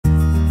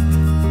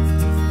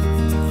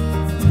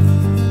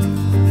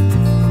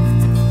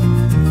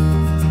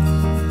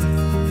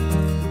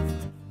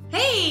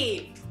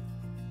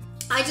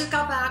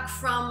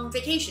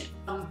vacation.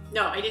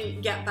 No, I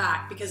didn't get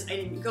back because I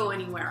didn't go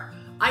anywhere.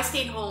 I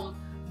stayed home,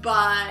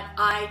 but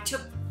I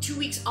took 2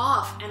 weeks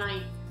off and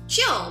I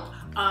chilled.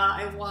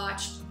 I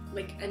watched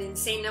like an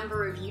insane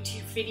number of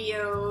YouTube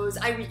videos.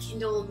 I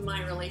rekindled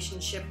my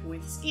relationship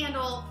with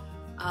Scandal.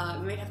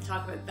 We might have to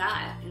talk about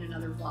that in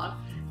another vlog.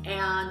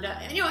 And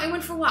you know, I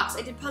went for walks,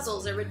 I did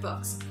puzzles, I read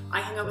books,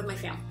 I hung out with my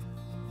family.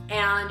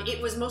 And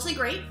it was mostly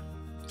great,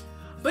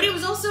 but it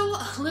was also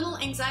a little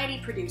anxiety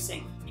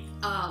producing.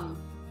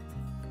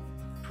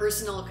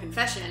 Personal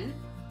confession,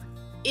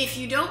 if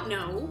you don't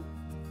know,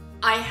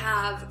 I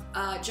have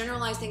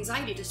generalized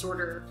anxiety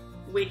disorder,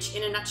 which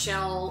in a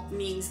nutshell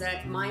means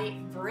that my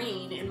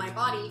brain and my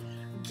body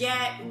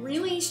get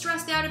really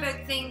stressed out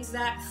about things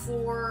that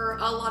for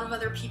a lot of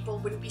other people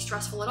wouldn't be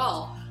stressful at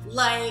all,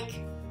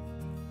 like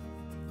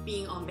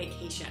being on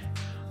vacation.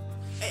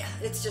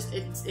 It's just,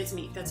 it's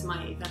me. That's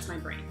my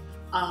brain.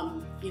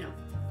 You know,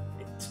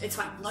 it's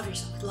fine. Love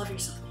yourself,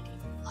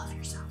 Nadine. Love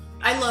yourself.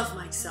 I love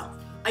myself.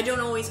 I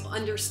don't always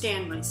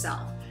understand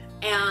myself,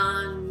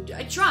 and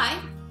I try,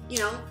 you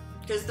know,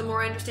 because the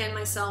more I understand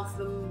myself,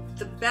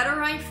 the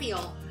better I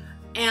feel.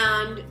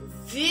 And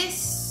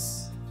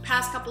this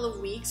past couple of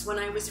weeks, when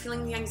I was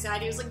feeling the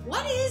anxiety, I was like,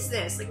 what is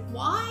this? Like,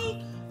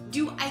 why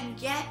do I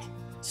get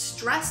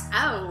stressed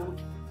out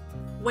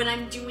when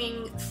I'm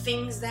doing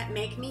things that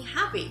make me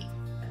happy?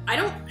 I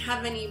don't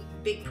have any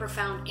big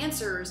profound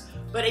answers,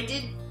 but I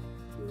did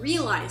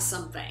realize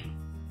something.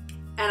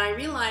 And I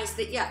realized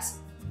that yes,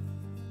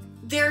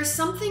 there's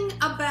something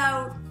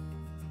about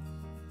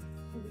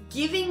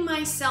giving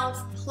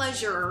myself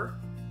pleasure,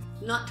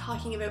 not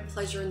talking about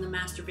pleasure in the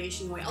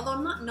masturbation way, although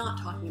I'm not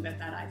talking about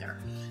that either.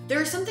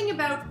 There's something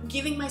about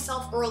giving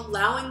myself or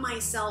allowing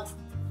myself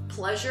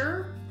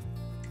pleasure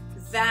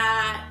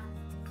that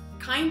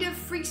kind of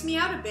freaks me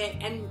out a bit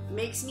and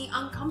makes me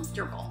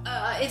uncomfortable.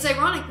 It's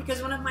ironic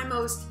because one of my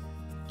most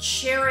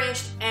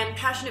cherished and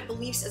passionate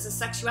beliefs as a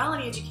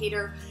sexuality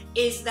educator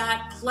is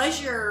that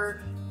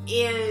pleasure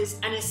is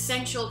an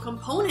essential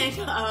component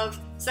of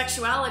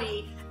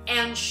sexuality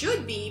and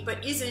should be,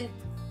 but isn't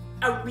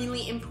a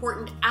really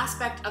important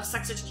aspect of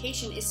sex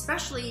education,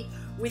 especially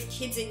with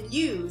kids and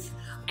youth.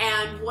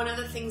 And one of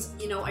the things,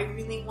 you know, I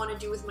really want to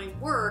do with my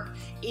work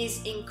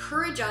is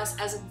encourage us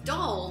as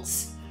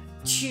adults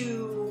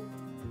to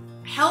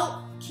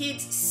help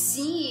kids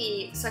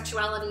see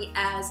sexuality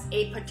as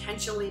a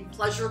potentially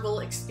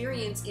pleasurable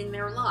experience in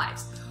their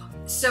lives.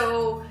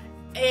 So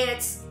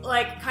it's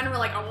like kind of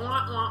like a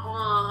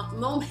wah-wah-wah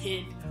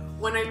moment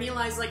when I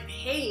realize, like,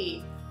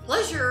 hey,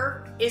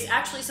 pleasure is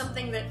actually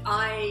something that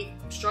I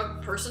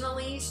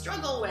personally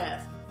struggle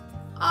with.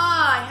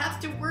 I have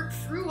to work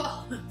through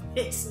all of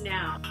this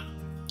now.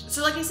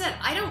 So like I said,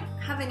 I don't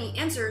have any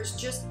answers,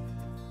 just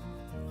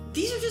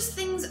these are just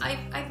things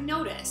I've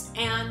noticed,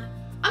 and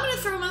I'm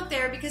gonna throw them out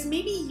there because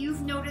maybe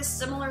you've noticed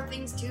similar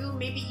things too.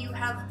 Maybe you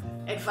have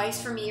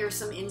advice for me or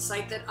some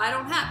insight that I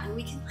don't have, and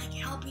we can like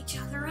help each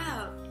other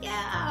out.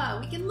 Yeah,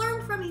 we can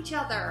learn from each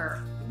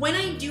other. When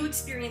I do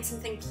experience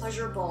something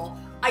pleasurable,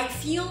 I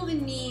feel the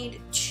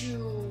need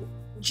to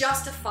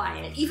justify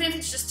it, even if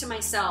it's just to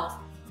myself,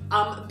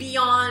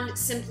 beyond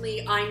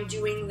simply I'm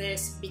doing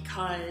this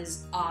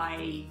because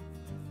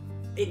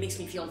it makes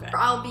me feel good.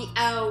 I'll be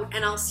out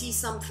and I'll see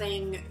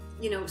something,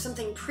 you know,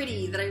 something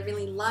pretty that I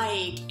really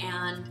like,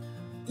 and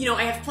you know,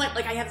 I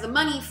have the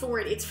money for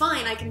it, it's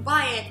fine, I can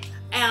buy it,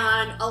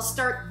 and I'll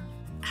start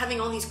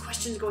having all these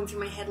questions going through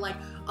my head like,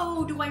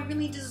 oh, do I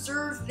really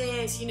deserve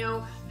this? You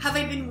know, have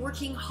I been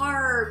working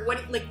hard?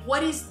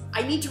 What is,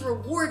 I need to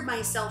reward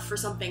myself for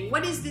something.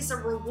 What is this a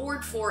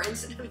reward for?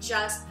 Instead of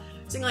just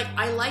saying like,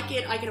 I like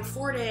it, I can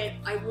afford it,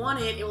 I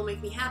want it, it will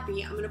make me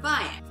happy, I'm gonna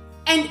buy it.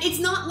 And it's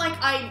not like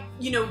I,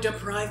 you know,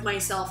 deprive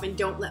myself and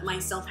don't let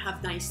myself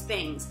have nice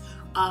things.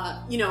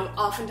 You know,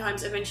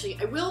 oftentimes, eventually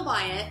I will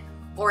buy it,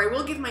 or I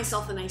will give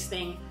myself a nice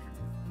thing.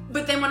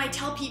 But then when I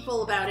tell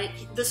people about it,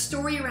 the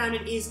story around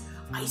it is,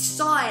 I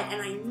saw it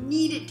and I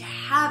needed to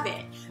have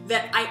it.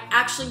 That I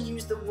actually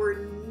use the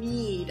word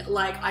need,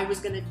 like I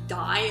was gonna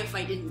die if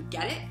I didn't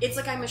get it. It's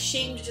like I'm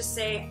ashamed to just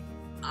say,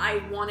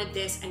 I wanted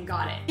this and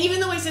got it. Even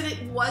though I said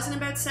it wasn't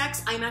about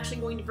sex, I'm actually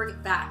going to bring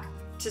it back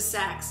to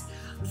sex.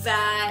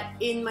 That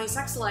in my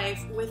sex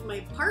life with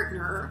my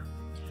partner,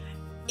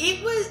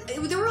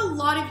 there were a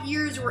lot of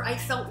years where I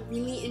felt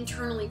really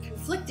internally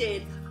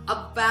conflicted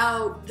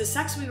about the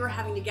sex we were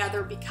having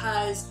together,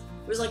 because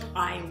it was like,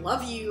 I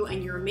love you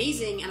and you're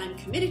amazing and I'm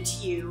committed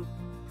to you,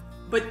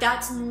 but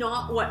that's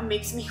not what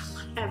makes me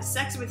want to have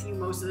sex with you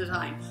most of the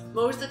time.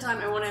 Most of the time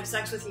I want to have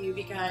sex with you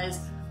because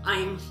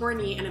I'm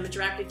horny and I'm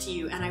attracted to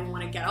you and I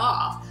want to get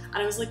off.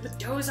 And I was like, but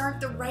those aren't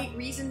the right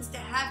reasons to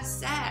have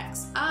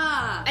sex.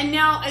 And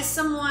now as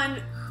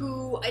someone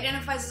who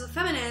identifies as a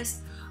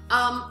feminist,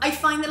 I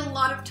find that a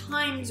lot of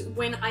times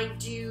when I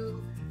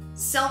do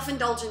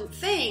self-indulgent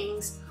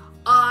things,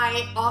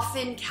 I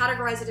often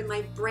categorize it in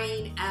my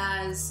brain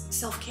as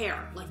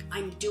self-care, like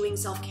I'm doing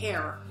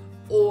self-care,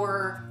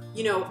 or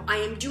you know, I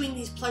am doing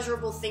these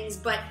pleasurable things,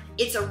 but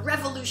it's a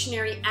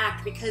revolutionary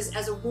act because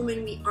as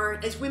women we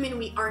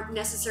aren't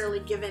necessarily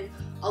given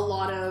a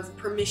lot of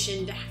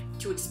permission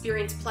to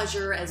experience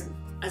pleasure as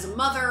a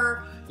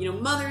mother. You know,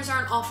 mothers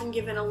aren't often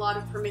given a lot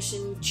of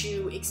permission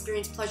to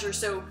experience pleasure,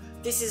 so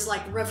this is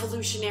like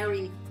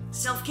revolutionary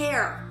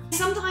self-care.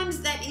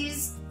 Sometimes that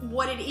is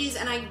what it is,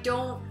 and I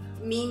don't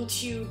mean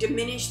to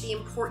diminish the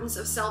importance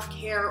of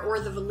self-care or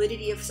the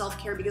validity of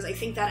self-care, because I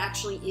think that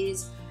actually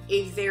is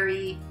a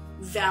very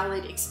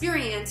valid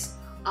experience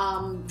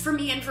for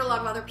me and for a lot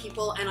of other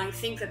people, and I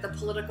think that the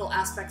political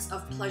aspects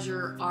of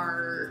pleasure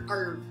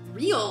are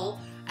real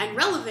and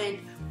relevant,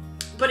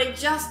 but I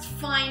just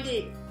find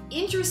it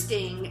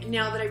interesting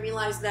now that I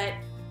realize that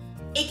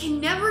it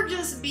can never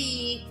just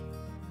be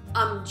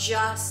I'm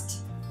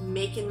just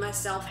making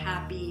myself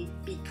happy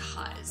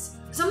because.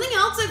 Something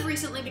else I've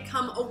recently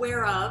become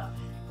aware of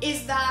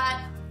is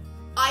that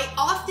I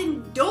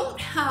often don't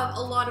have a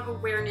lot of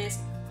awareness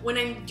when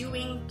I'm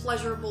doing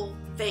pleasurable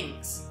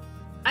things.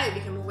 I have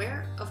become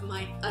aware of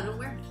my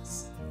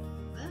unawareness.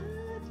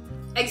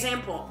 What?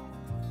 Example,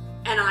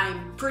 and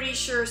I'm pretty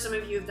sure some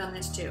of you have done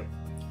this too.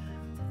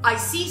 I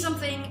see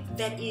something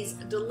that is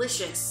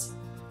delicious,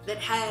 that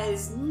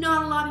has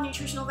not a lot of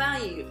nutritional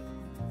value.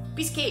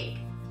 Piece of cake,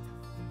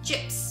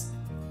 chips,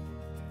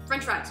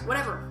 French fries,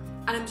 whatever.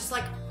 And I'm just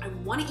like, I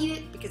want to eat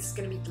it because it's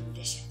going to be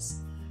delicious.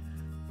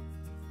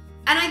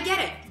 And I get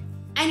it.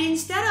 And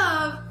instead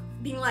of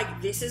being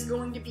like, this is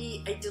going to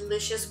be a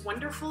delicious,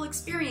 wonderful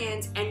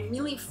experience, and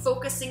really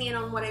focusing in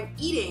on what I'm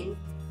eating,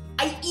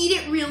 I eat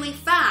it really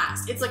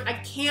fast. It's like I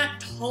can't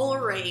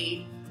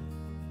tolerate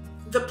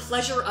the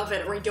pleasure of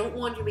it, or I don't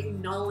want to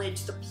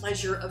acknowledge the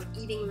pleasure of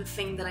eating the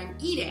thing that I'm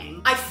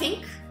eating. I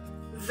think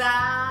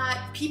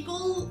that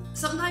people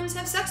sometimes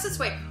have sex this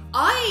way.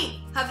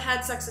 I have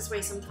had sex this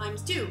way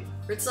sometimes too,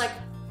 where it's like,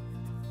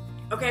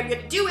 okay, I'm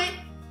gonna do it,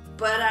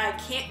 but I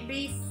can't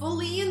be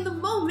fully in the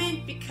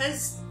moment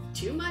because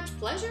too much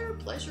pleasure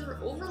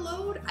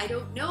overload, I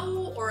don't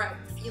know, or I'm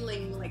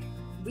feeling like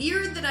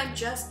weird that I'm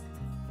just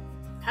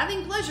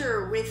having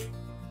pleasure with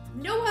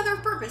no other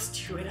purpose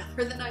to it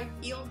other than I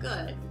feel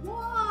good.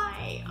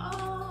 Why?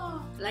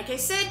 Oh. Like I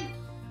said,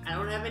 I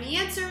don't have any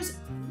answers,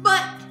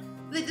 but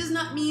that does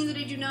not mean that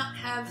I do not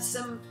have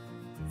some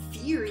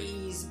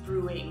theories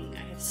brewing.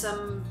 I have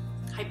some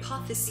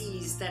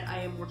hypotheses that I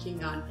am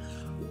working on.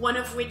 One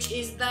of which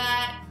is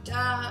that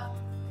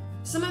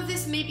some of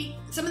this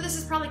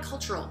is probably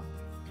cultural.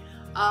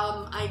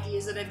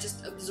 Ideas that I've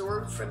just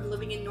absorbed from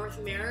living in North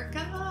America,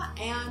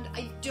 and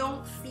I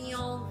don't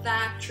feel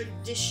that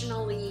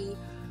traditionally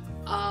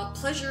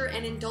pleasure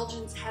and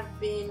indulgence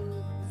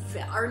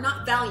are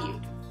not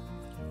valued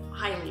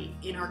highly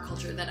in our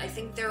culture, that I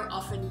think they're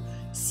often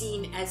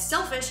seen as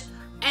selfish,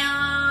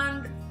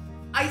 and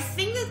I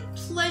think that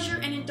pleasure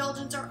and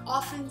indulgence are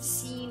often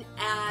seen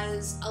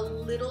as a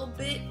little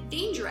bit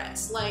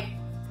dangerous. Like,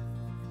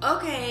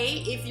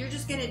 okay, if you're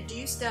just gonna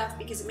do stuff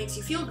because it makes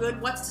you feel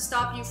good, what's to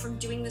stop you from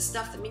doing the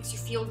stuff that makes you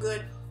feel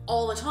good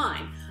all the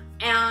time?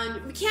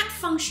 And we can't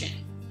function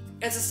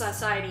as a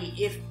society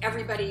if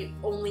everybody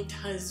only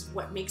does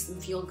what makes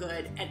them feel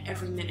good at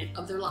every minute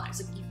of their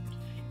lives. Like,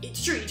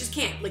 it's true, you just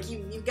can't. Like,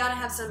 you've got to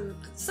have some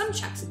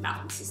checks and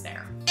balances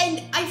there.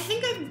 And I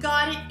think I've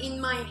got it in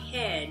my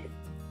head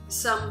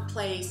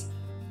someplace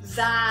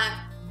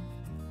that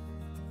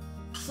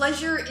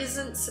pleasure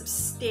isn't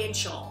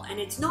substantial, and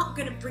it's not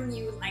going to bring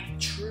you like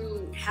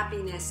true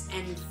happiness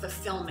and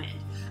fulfillment,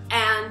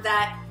 and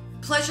that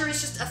pleasure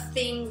is just a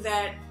thing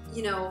that,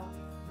 you know,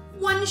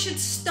 one should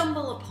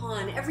stumble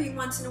upon every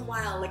once in a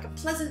while, like a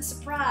pleasant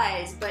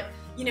surprise, but,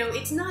 you know,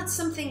 it's not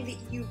something that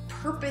you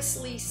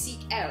purposely seek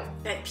out.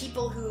 That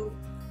people who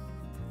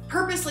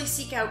purposely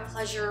seek out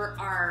pleasure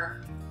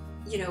are,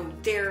 you know,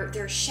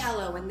 they're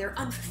shallow and they're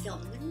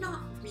unfulfilled and they're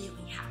not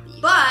really happy.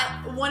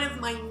 But one of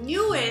my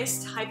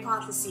newest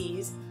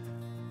hypotheses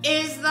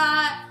is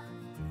that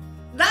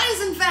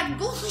is in fact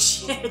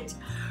bullshit,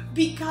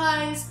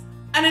 because,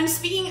 and I'm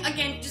speaking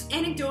again just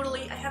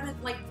anecdotally, I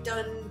haven't like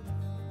done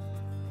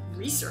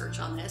research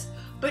on this,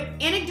 but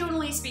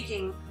anecdotally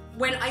speaking,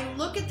 when I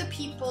look at the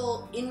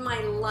people in my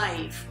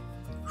life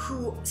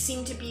who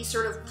seem to be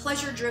sort of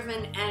pleasure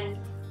driven and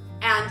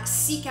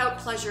seek out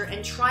pleasure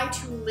and try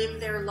to live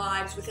their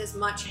lives with as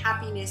much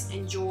happiness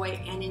and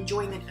joy and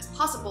enjoyment as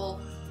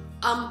possible,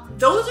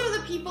 those are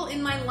the people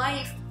in my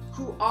life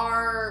who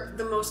are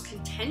the most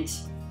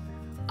content,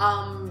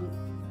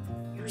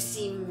 who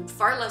seem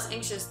far less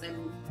anxious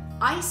than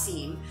I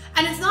seem.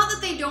 And it's not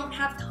that they don't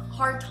have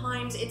hard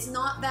times, it's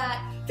not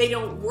that they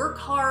don't work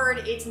hard,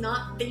 it's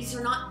not, these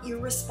are not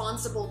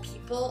irresponsible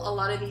people. A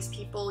lot of these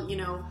people, you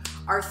know,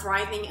 are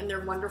thriving and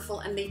they're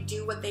wonderful and they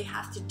do what they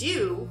have to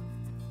do,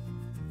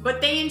 but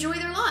they enjoy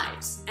their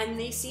lives and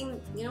they seem,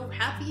 you know,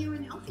 happier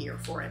and healthier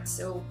for it.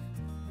 So,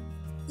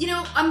 you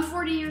know, I'm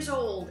 40 years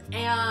old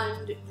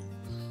and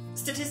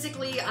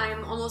statistically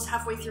I'm almost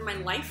halfway through my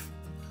life,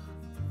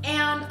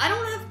 and I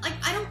don't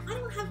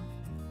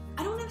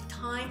have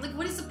time. Like,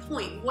 what is the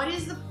point? What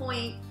is the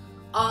point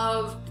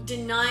of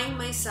denying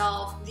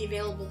myself the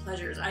available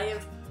pleasures.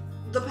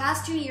 The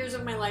past 2 years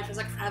of my life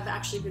have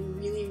actually been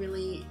really,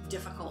 really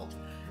difficult.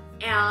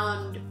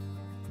 And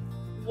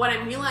what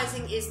I'm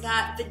realizing is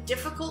that the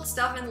difficult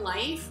stuff in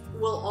life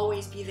will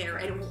always be there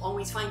and it will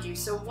always find you.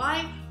 So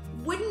why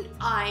wouldn't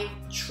I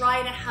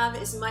try to have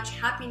as much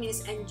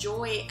happiness and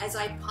joy as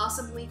I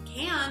possibly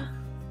can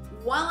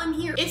while I'm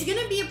here? It's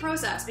gonna be a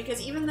process,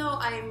 because even though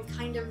I'm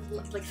kind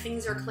of like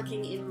things are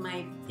clicking in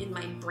my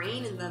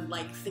brain, in the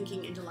like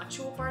thinking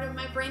intellectual part of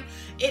my brain,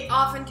 it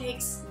often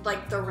takes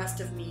like the rest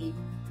of me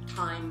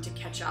time to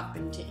catch up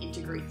and to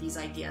integrate these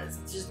ideas.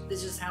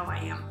 It's just how I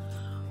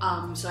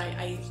am. So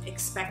I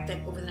expect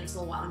that over the next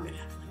little while I'm gonna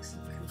have like some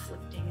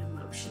conflicting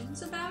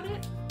emotions about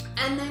it.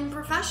 And then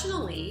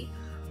professionally,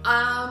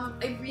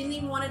 I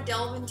really want to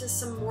delve into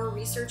some more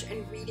research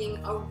and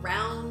reading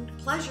around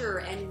pleasure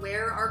and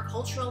where our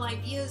cultural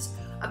ideas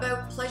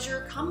about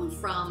pleasure come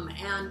from,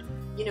 and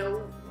you know,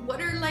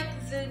 what are like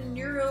the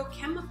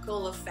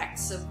neurochemical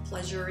effects of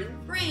pleasure in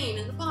the brain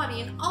and the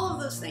body and all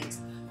of those things.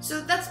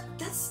 So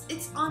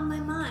it's on my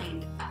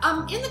mind.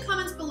 In the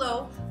comments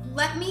below,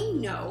 let me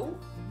know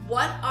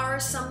what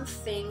are some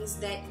things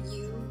that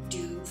you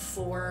do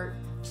for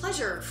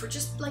pleasure, for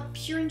just like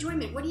pure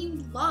enjoyment. What do you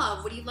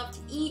love? What do you love to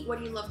eat? What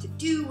do you love to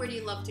do? Where do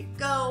you love to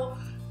go?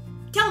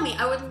 Tell me,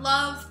 I would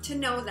love to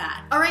know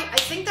that. All right, I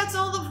think that's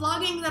all the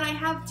vlogging that I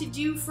have to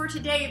do for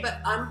today,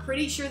 but I'm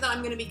pretty sure that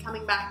I'm gonna be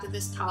coming back to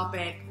this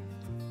topic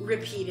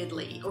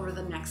repeatedly over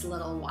the next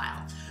little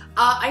while.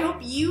 I hope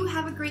you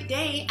have a great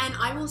day, and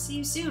I will see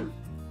you soon.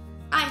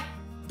 Bye.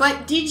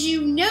 But did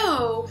you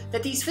know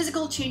that these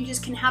physical changes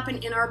can happen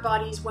in our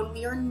bodies when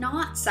we are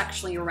not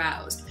sexually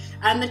aroused?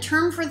 And the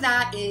term for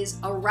that is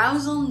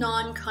arousal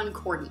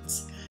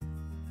non-concordance.